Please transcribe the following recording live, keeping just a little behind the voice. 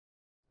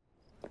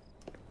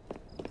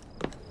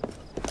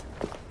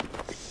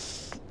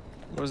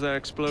What was that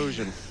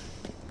explosion?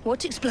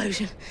 What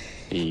explosion?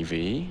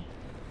 Evie?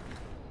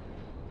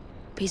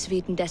 Piece of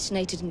Eden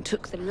detonated and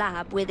took the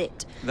lab with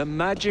it. The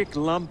magic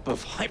lump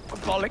of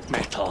hyperbolic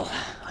metal.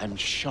 I'm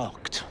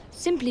shocked.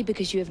 Simply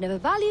because you have never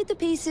valued the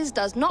pieces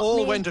does not mean...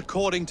 All went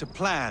according to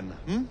plan,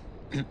 hmm?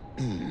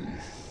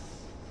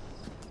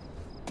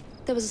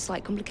 There was a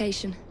slight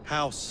complication.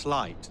 How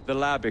slight? The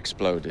lab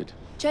exploded.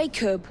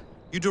 Jacob.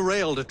 You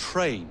derailed a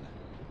train.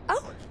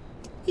 Oh,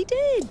 he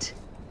did.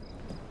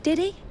 Did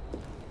he?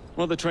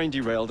 Well, the train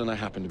derailed and I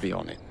happened to be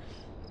on it.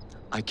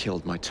 I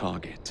killed my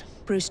target.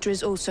 Brewster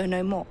is also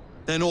no more.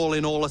 Then all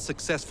in all a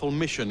successful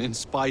mission in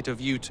spite of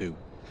you two.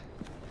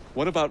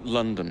 What about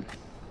London?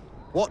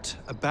 What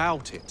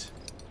about it?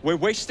 We're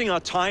wasting our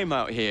time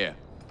out here.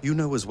 You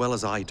know as well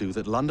as I do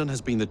that London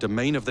has been the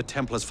domain of the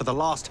Templars for the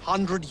last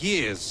 100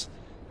 years.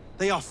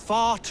 They are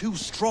far too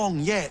strong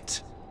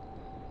yet.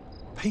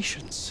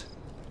 Patience.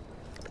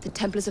 But the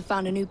Templars have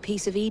found a new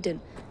piece of Eden.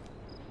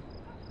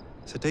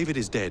 Sir David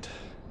is dead.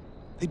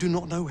 They do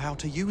not know how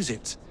to use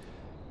it.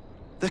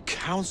 The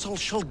Council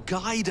shall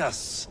guide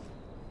us.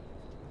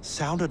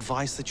 Sound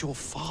advice that your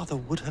father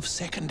would have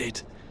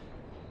seconded.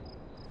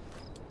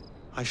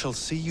 I shall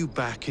see you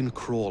back in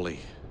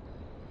Crawley.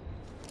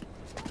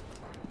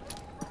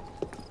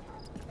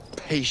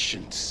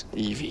 Patience,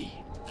 Evie.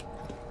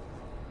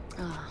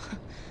 Ah,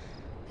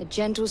 the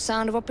gentle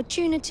sound of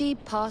opportunity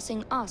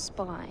passing us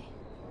by.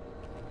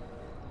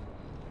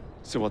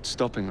 So what's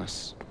stopping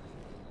us?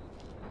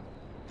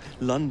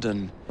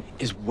 London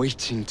is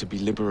waiting to be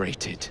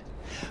liberated.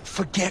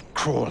 Forget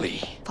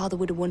Crawley. Father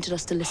would have wanted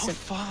us to listen. Oh,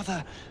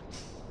 Father.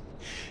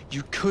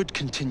 You could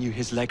continue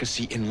his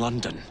legacy in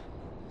London.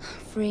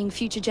 Freeing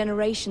future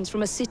generations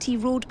from a city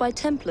ruled by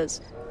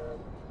Templars.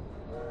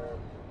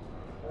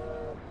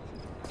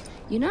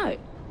 You know,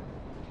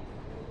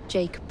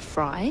 Jacob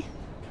Fry,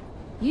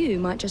 you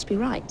might just be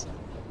right.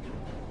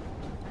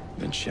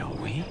 Then shall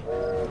we?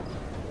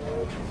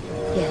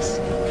 Yes.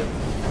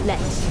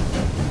 Let's.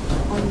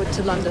 Onward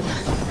to London.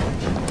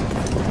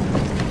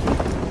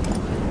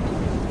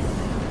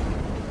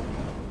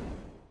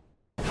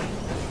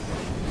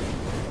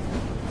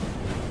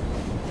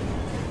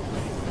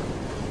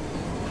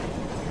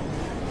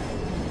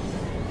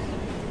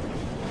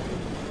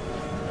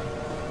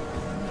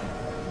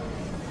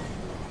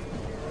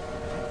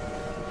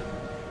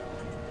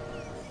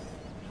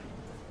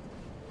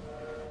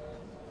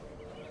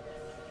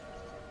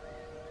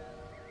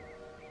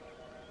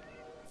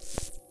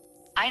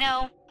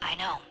 I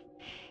know.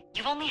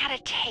 You've only had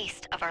a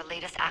taste of our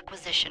latest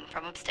acquisition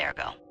from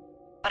Abstergo.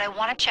 But I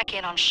want to check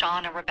in on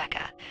Sean and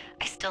Rebecca.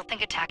 I still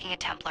think attacking a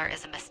Templar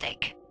is a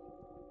mistake.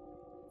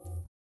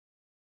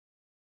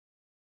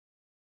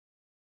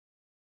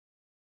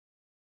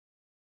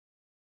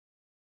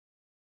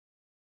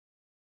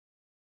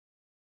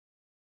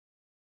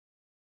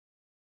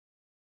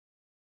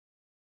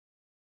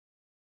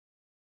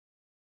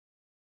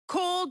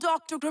 Call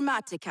Dr.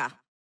 Grammatica.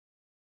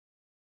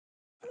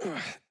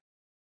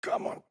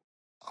 Come on.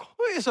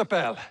 Oh,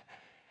 Isabel.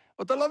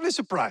 What a lovely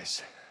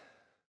surprise.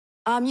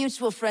 Our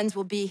mutual friends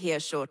will be here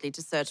shortly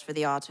to search for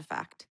the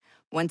artifact.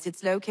 Once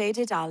it's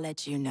located, I'll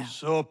let you know.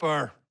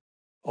 Super.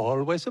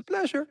 Always a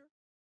pleasure.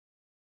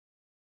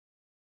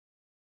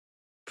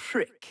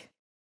 Prick.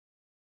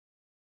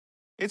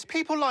 It's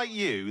people like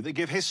you that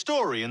give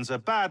historians a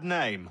bad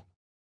name.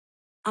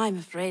 I'm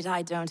afraid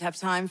I don't have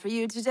time for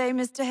you today,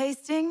 Mr.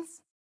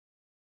 Hastings.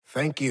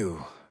 Thank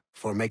you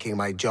for making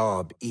my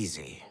job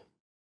easy.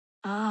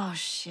 Oh,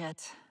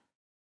 shit.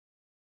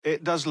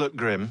 It does look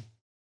grim.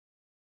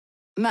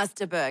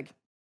 Master Berg,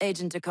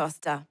 Agent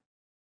Acosta.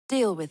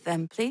 Deal with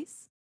them,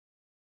 please.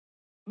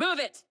 Move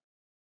it!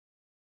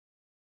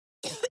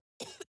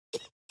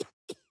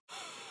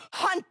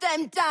 Hunt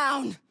them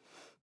down!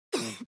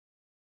 I've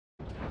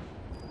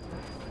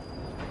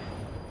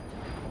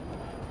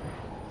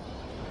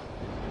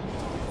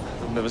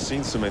never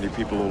seen so many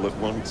people all at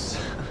once.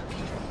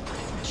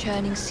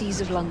 Churning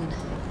seas of London.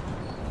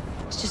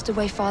 It's just the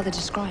way Father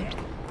described.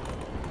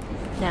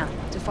 Now,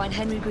 to find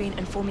Henry Green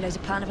and formulate a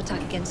plan of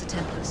attack against the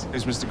Templars.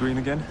 Who's Mr. Green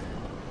again?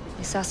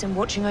 The assassin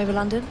watching over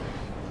London?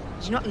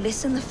 Did you not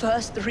listen the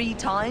first 3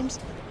 times?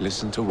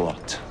 Listen to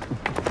what?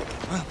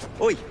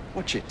 Oi,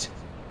 watch it.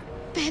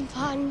 Beg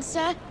pardon,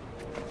 sir.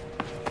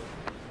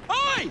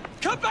 Oi!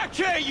 Come back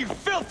here, you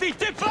filthy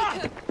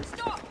dipper!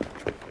 Stop!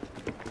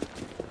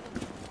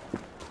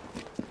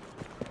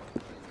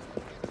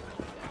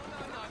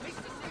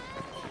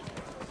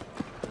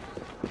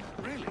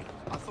 Really?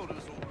 I thought it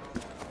was all...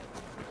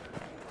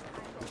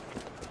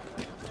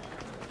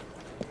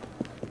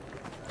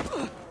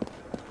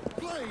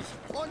 Please,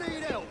 I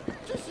need help.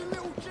 Just a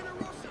little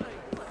generosity.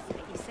 What's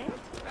that you said?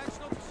 That's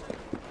not to say.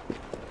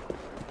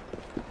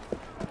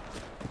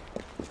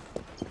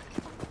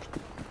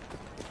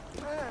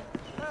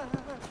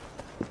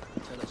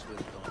 Tell us where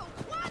it's gone.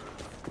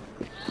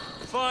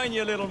 Fine,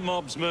 you little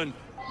mobsman.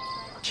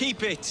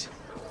 Keep it.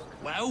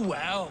 Well,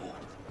 well.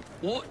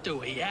 What do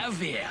we have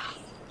here?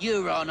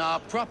 You're on our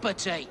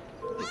property.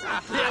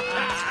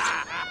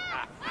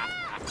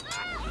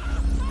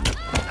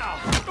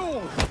 Keep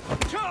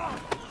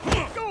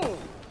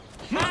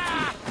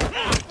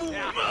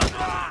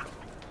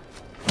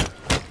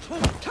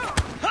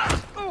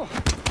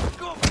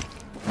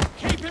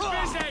it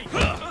busy!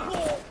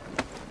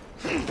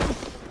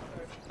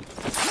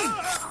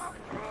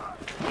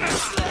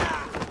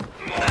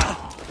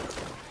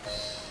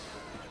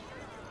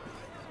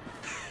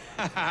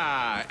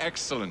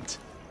 Excellent.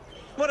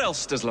 What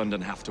else does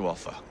London have to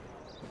offer?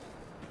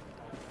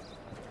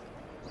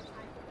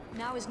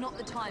 Now is not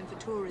the time for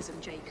tourism,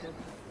 Jacob.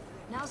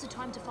 Now's the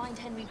time to find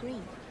Henry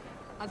Green.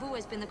 I've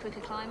always been the quicker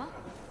climber,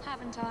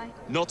 haven't I?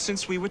 Not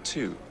since we were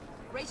 2.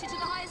 Race you to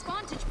the highest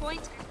vantage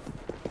point.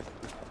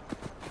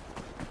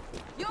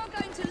 You're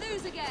going to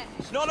lose again.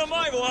 It's not on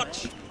my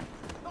watch!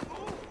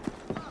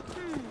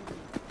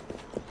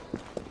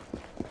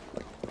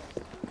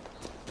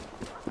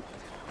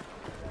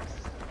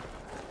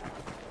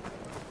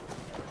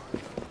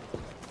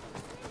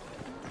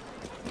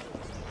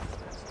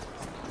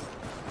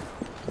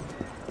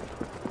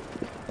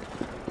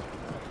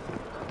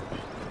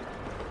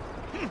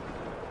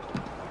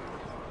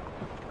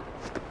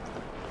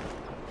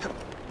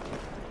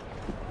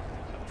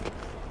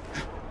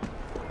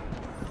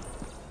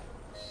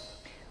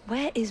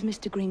 Where is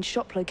Mr. Green's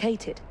shop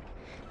located?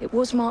 It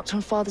was marked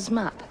on Father's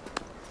map.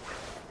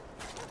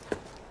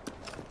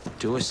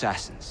 2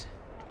 assassins.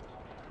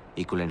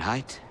 Equal in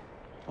height.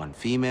 1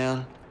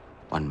 female,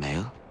 1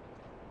 male.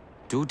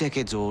 2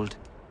 decades old.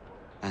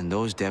 And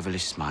those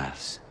devilish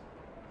smiles.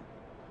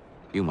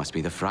 You must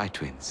be the Fry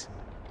twins.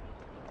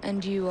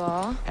 And you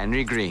are?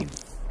 Henry Green,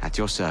 at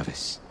your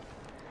service.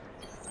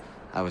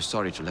 I was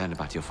sorry to learn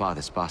about your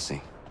father's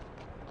passing.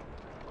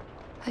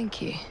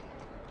 Thank you.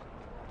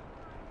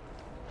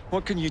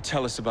 What can you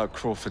tell us about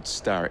Crawford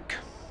Starrick?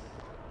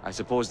 I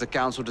suppose the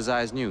Council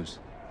desires news.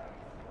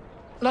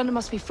 London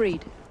must be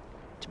freed,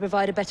 to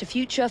provide a better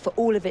future for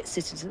all of its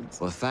citizens.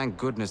 Well, thank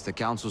goodness the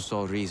Council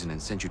saw reason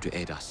and sent you to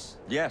aid us.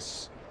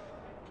 Yes.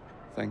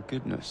 Thank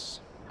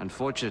goodness.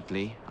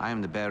 Unfortunately, I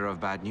am the bearer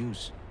of bad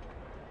news.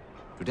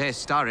 Today,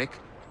 Starrick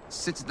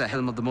sits at the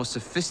helm of the most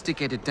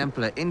sophisticated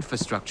Templar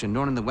infrastructure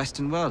known in the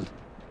Western world.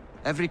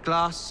 Every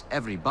class,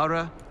 every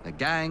borough, the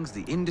gangs,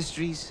 the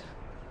industries.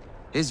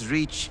 His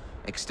reach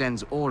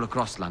extends all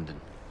across London.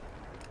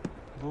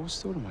 I've always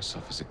thought of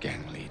myself as a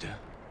gang leader.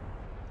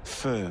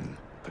 Firm,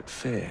 but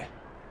fair.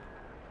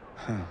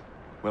 Huh.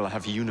 Well, I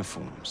have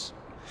uniforms.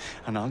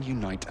 And I'll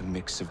unite a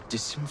mix of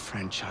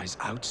disenfranchised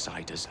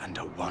outsiders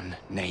under one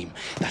name.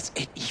 That's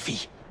it,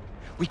 Evie.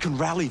 We can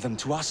rally them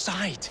to our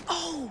side.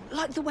 Oh,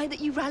 like the way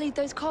that you rallied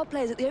those card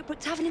players at the Oakbrook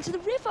Tavern into the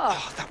river.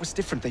 Oh, that was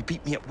different. They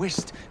beat me at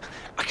whist.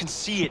 I can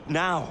see it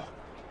now.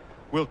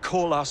 We'll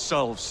call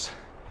ourselves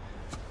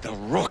the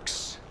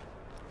Rooks.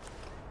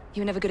 You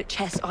were never good at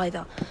chess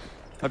either.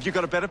 Have you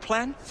got a better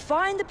plan?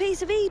 Find the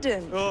piece of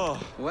Eden. Oh.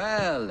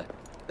 Well,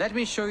 let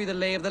me show you the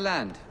lay of the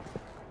land.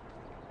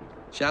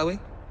 Shall we?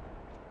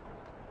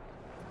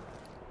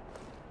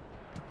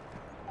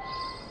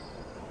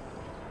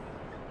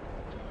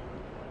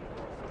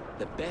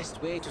 The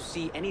best way to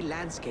see any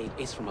landscape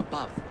is from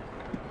above.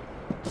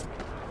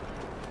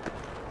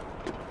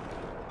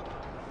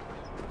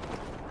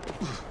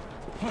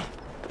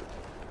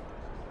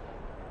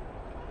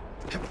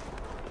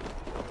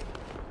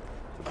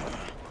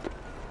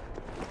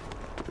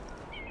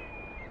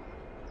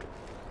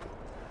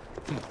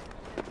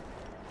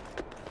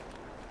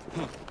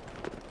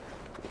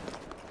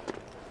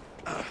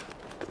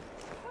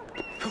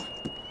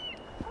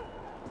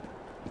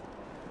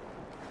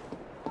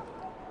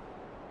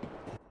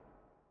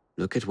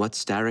 Look at what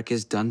Starrick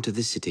has done to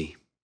the city.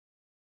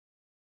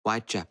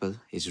 Whitechapel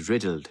is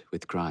riddled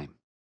with crime.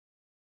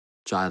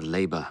 Child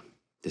labor,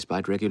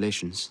 despite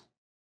regulations.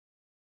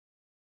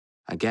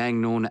 A gang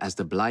known as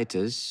the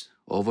Blighters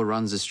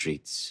overruns the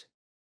streets,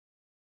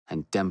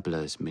 and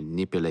Templars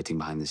manipulating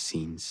behind the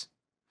scenes.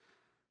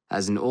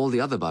 As in all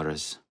the other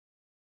boroughs,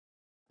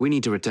 we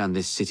need to return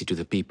this city to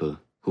the people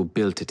who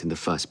built it in the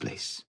first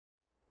place.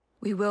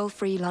 We will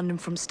free London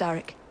from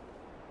Starrick.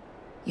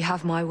 You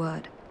have my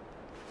word.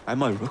 And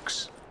my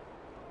Rooks.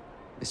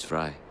 Miss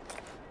Fry,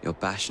 your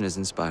passion is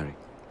inspiring.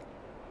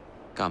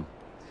 Come,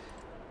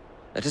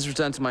 let us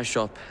return to my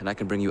shop, and I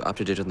can bring you up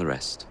to date on the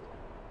rest.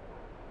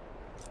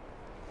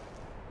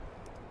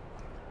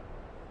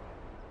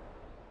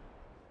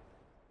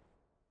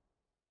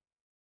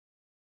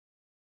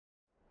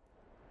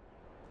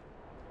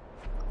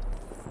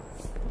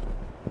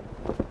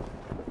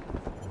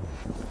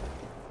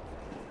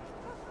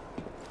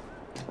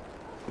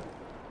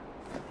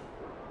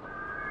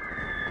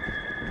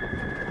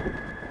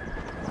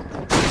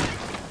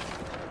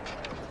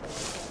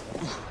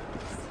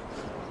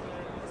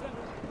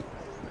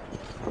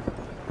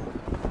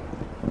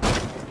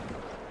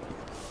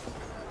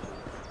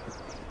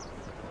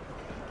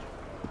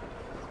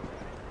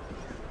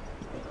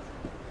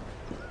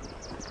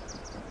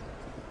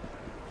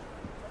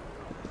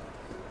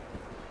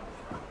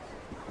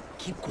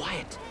 Keep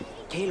quiet.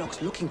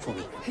 Kalok's looking for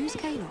me. Who's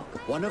Kalok?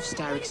 One of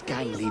Starrick's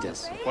gang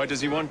leaders. Why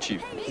does he want you?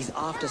 He's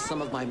after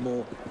some of my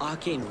more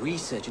arcane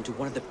research into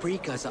one of the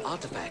precursor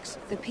artifacts.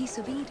 The Piece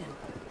of Eden.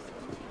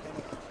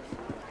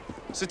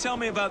 So tell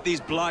me about these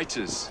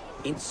blighters.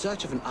 In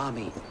search of an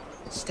army,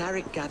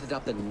 Starrick gathered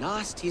up the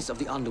nastiest of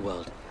the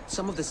underworld.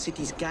 Some of the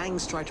city's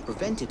gangs tried to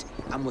prevent it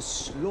and were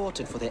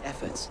slaughtered for their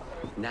efforts.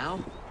 Now,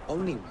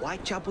 only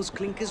Whitechapel's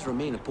clinkers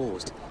remain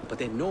opposed, but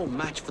they're no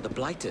match for the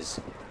blighters.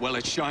 Well,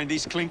 let's shine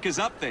these clinkers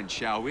up then,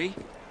 shall we?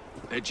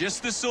 They're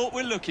just the sort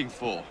we're looking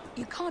for.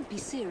 You can't be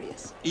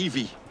serious.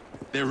 Evie,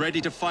 they're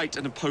ready to fight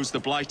and oppose the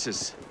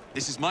blighters.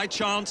 This is my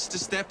chance to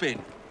step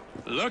in.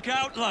 Look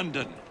out,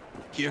 London.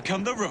 Here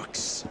come the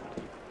rooks.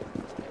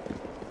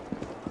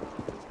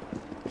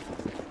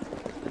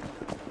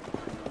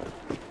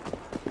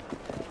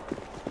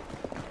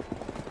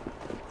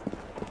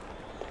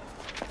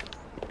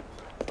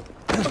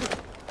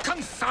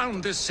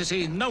 Confound this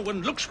city! No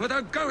one looks where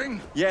they're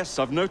going! Yes,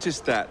 I've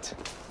noticed that.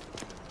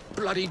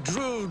 Bloody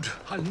Drood!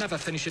 I'll never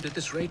finish it at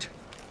this rate.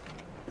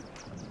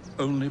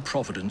 Only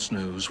Providence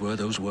knows where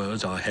those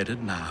words are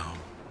headed now.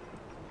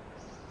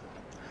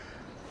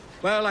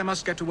 Well, I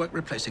must get to work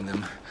replacing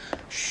them.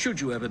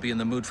 Should you ever be in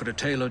the mood for a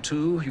tale or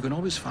two, you can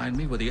always find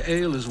me where the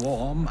ale is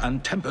warm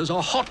and tempers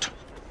are hot.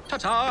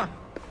 Ta-ta!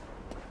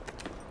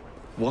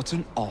 What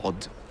an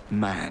odd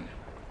man.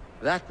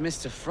 That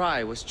Mr.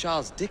 Fry was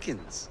Charles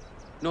Dickens.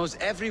 Knows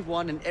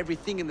everyone and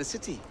everything in the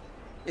city.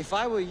 If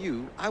I were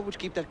you, I would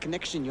keep that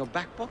connection in your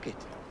back pocket.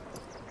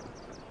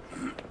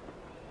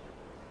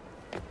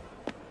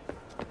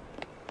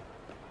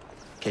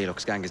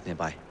 Kalok's gang is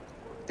nearby.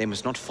 They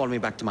must not follow me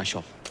back to my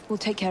shop. We'll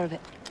take care of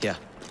it. Here,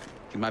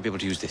 you might be able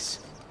to use this.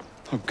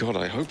 Oh God,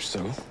 I hope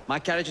so. My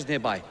carriage is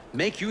nearby.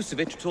 Make use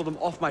of it to throw them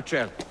off my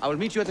trail. I will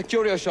meet you at the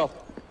curio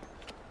shop.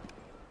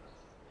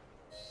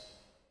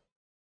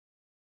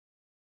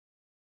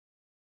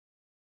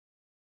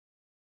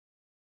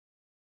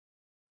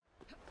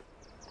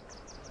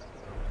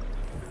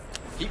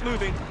 Keep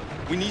moving.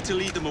 We need to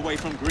lead them away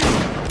from Green.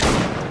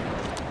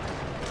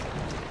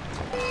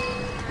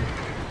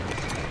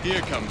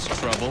 Here comes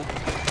trouble.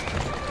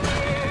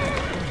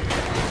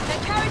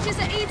 Their carriages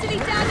are easily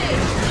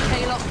damaged.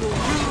 Kalok will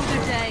rue the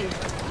day.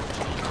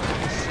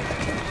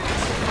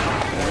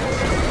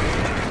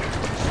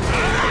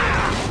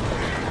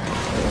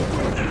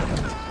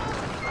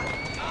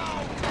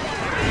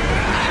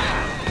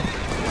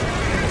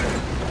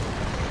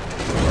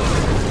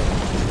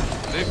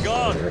 They've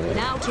gone.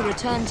 Now to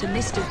return to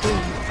Mr. Green.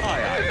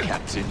 Aye, aye,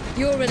 Captain.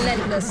 You're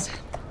relentless.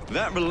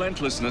 That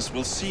relentlessness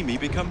will see me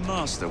become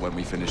master when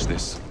we finish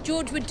this.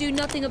 George would do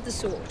nothing of the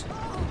sort.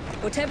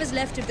 Whatever's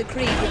left of the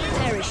Creed will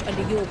perish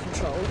under your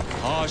control.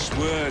 Harsh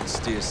words,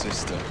 dear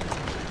sister.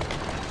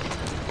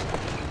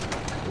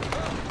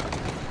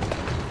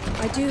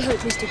 I do hope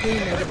Mr. Green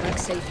made it back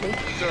safely.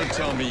 Don't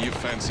tell me you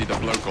fancy the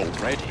bloke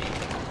already.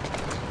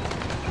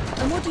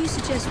 And what do you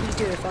suggest we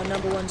do if our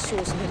 #1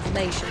 source of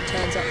information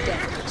turns up dead?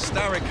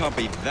 Starrick can't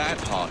be that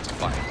hard to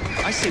find.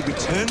 I say we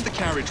turn the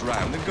carriage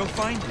round and go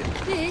find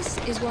him. This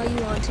is why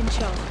you aren't in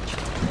charge.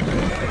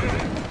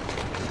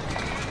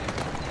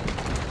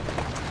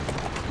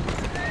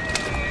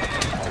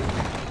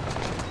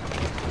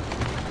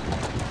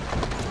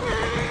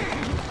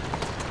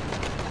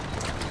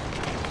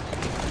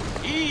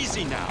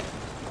 Easy now.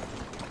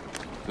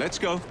 Let's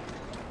go.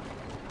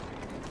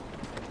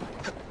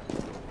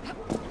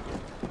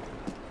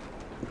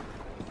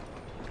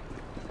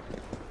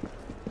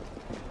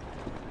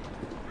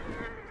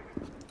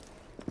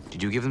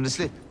 Did you give them the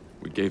slip?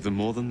 We gave them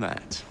more than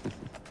that.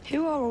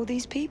 Who are all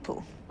these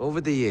people? Over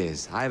the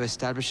years, I have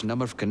established a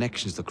number of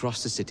connections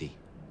across the city.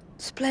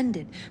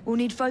 Splendid. We'll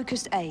need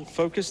focused aid.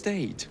 Focused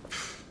aid.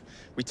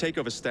 We take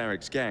over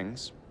Starrick's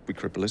gangs, we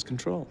cripple his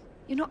control.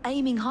 You're not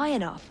aiming high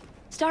enough.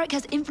 Starrick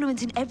has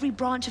influence in every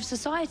branch of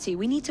society.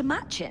 We need to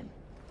match him.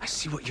 I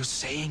see what you're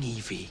saying,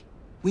 Evie.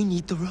 We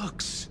need the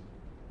rooks.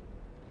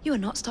 You are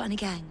not starting a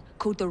gang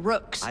called the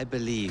Rooks. I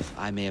believe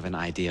I may have an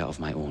idea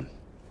of my own.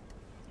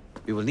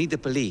 We will need the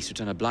police to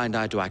turn a blind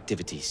eye to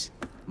activities.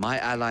 My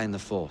ally in the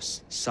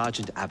force,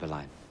 Sergeant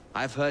Aberline.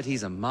 I've heard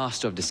he's a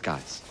master of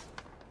disguise.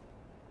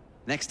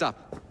 Next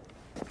up,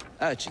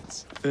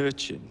 urchins.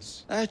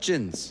 Urchins?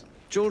 Urchins.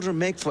 Children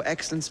make for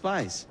excellent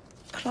spies.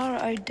 Clara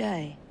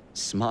O'Day.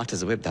 Smart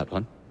as a whip, that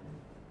one.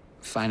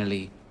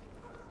 Finally,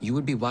 you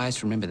would be wise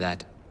to remember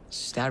that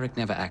Starrick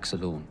never acts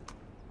alone.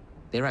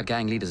 There are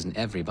gang leaders in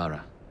every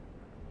borough.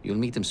 You'll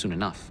meet them soon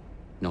enough,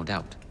 no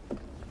doubt.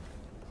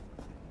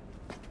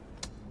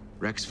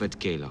 Rexford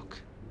Kalok,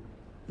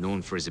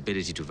 known for his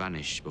ability to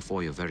vanish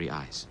before your very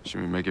eyes. Should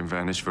we make him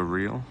vanish for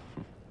real?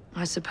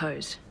 I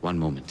suppose. One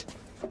moment.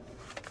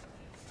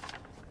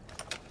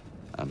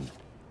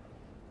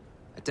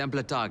 A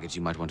Templar target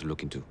you might want to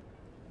look into.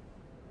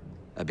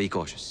 Be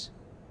cautious.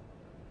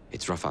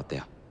 It's rough out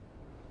there.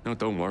 No,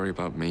 don't worry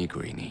about me,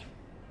 Greenie.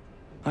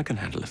 I can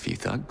handle a few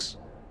thugs.